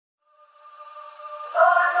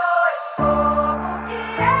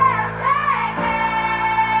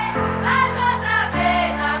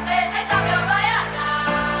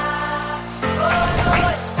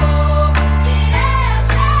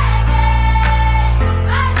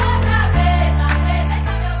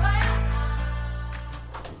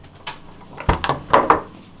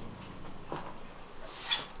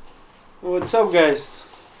What's up, guys?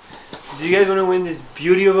 Do you guys want to win this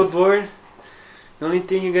beauty of a board? The only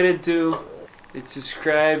thing you gotta do is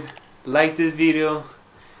subscribe, like this video,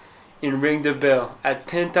 and ring the bell. At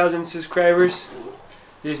 10,000 subscribers,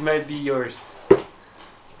 this might be yours.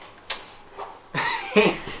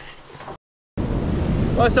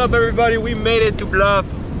 What's up, everybody? We made it to Bluff.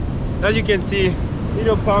 As you can see,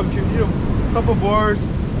 little palm trees, couple boards,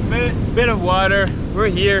 bit of water. We're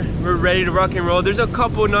here, we're ready to rock and roll. There's a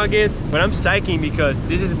couple nuggets, but I'm psyching because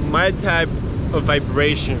this is my type of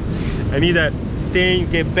vibration. I need that thing, you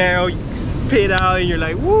get barrel, you spit out, and you're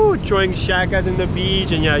like, woo, throwing shakas in the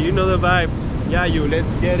beach, and yeah, you know the vibe. Yeah,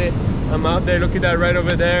 let's get it. I'm out there, look at that right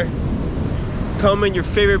over there. Comment your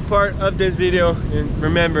favorite part of this video, and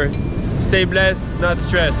remember, stay blessed, not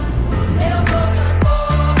stressed.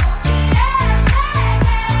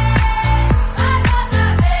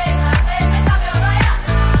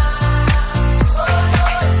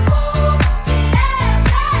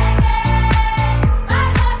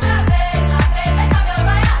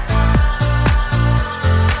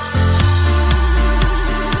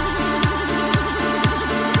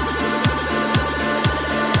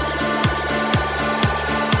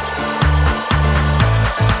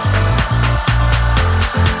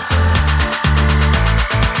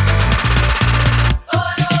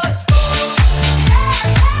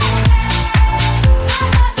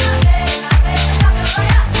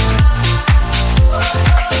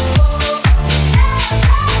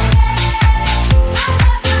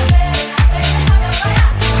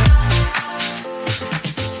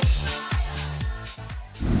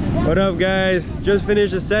 What up, guys? Just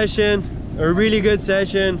finished a session, a really good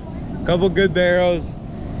session, couple good barrels,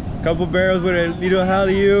 couple barrels with a little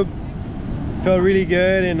alley-oop. Felt really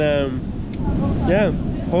good, and yeah,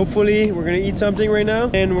 hopefully we're gonna eat something right now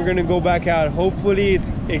and we're gonna go back out. Hopefully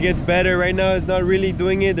it gets better. Right now it's not really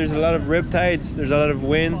doing it. There's a lot of riptides, there's a lot of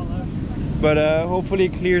wind, but hopefully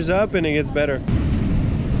it clears up and it gets better.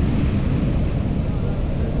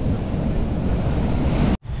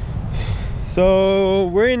 So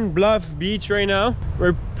we're in Bluff Beach right now.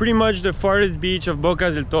 We're pretty much the farthest beach of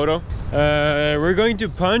Bocas del Toro. We're going to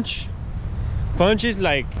Punch. Punch is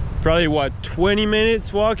like probably what, 20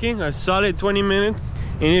 minutes walking, a solid 20 minutes.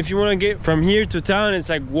 And if you want to get from here to town, it's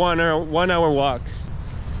like 1 hour walk.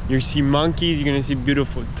 You see monkeys, you're gonna see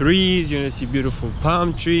beautiful trees, you're gonna see beautiful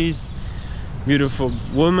palm trees, beautiful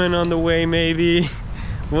woman on the way maybe.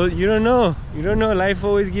 Well, you don't know, life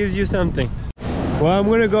always gives you something. Well, I'm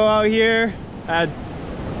gonna go out here at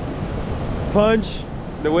Punch.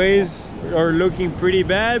 The waves are looking pretty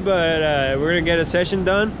bad, but we're gonna get a session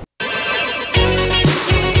done.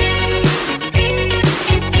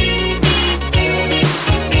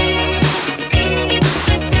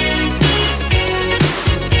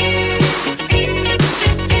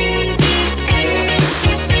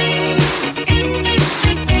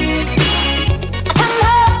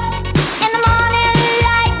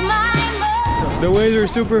 The waves are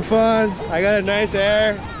super fun. I got a nice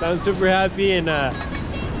air, so I'm super happy, and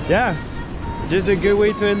yeah, just a good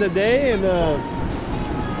way to end the day, and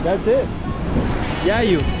that's it. Yeah,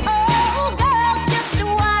 you.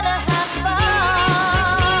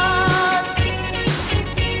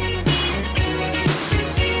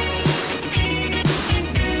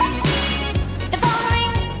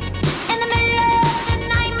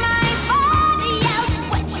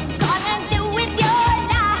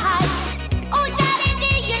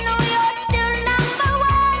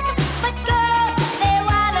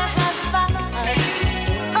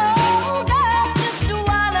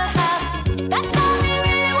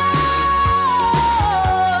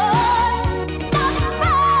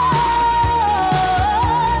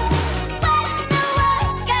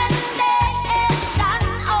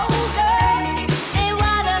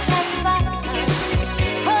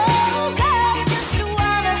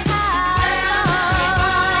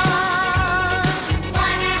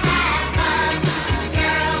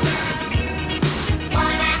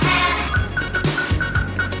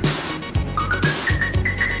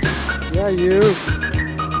 Yeah, you.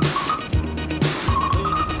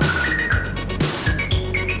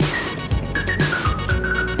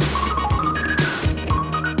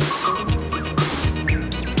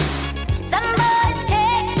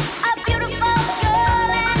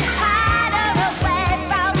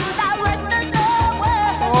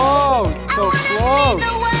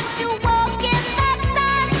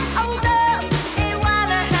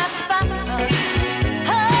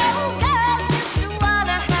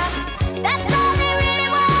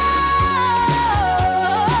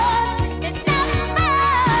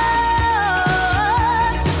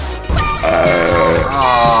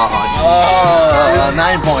 Oh,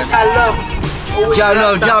 9 points. I love God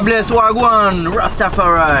love, God bless, Wagwan,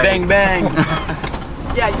 Rastafari. Bang bang.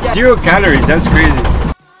 Yeah. 0 calories, that's crazy.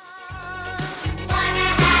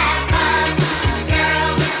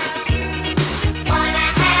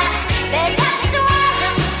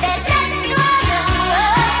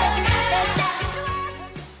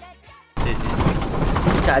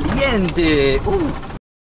 Caliente.